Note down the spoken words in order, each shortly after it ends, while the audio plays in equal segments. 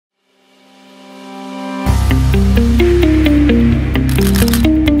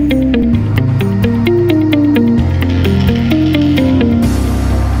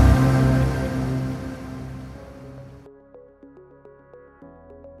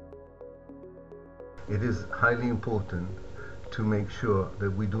It is highly important to make sure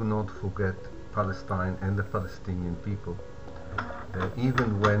that we do not forget Palestine and the Palestinian people,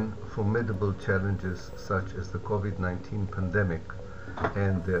 even when formidable challenges such as the COVID-19 pandemic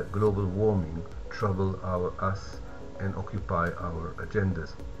and global warming trouble us and occupy our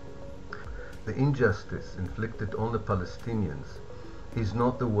agendas. The injustice inflicted on the Palestinians is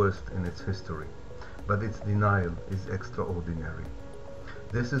not the worst in its history, but its denial is extraordinary.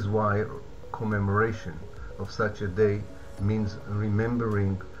 This is why commemoration of such a day means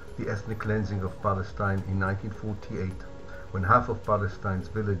remembering the ethnic cleansing of Palestine in 1948, when half of Palestine's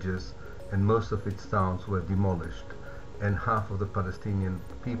villages and most of its towns were demolished, and half of the Palestinian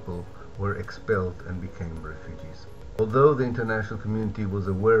people were expelled and became refugees. Although the international community was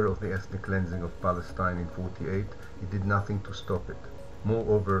aware of the ethnic cleansing of Palestine in 1948, it did nothing to stop it.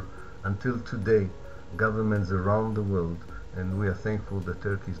 Moreover, until today, governments around the world, and we are thankful that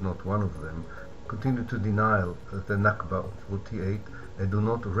Turkey is not one of them, continue to deny the Nakba of 1948 and do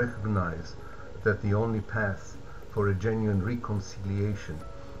not recognize that the only path for a genuine reconciliation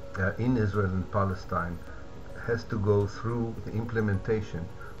in Israel and Palestine has to go through the implementation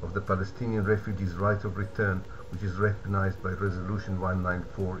of the Palestinian refugees' right of return, which is recognized by Resolution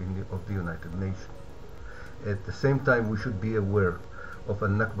 194 of the United Nations. At the same time, we should be aware of a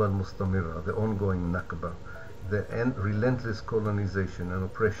Nakba al-Mustamira, the ongoing Nakba, the relentless colonization and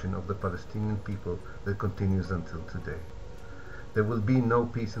oppression of the Palestinian people that continues until today. There will be no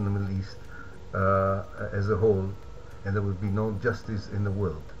peace in the Middle East as a whole, and there will be no justice in the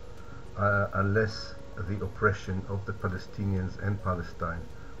world unless the oppression of the Palestinians and Palestine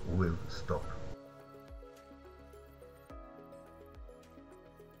will stop.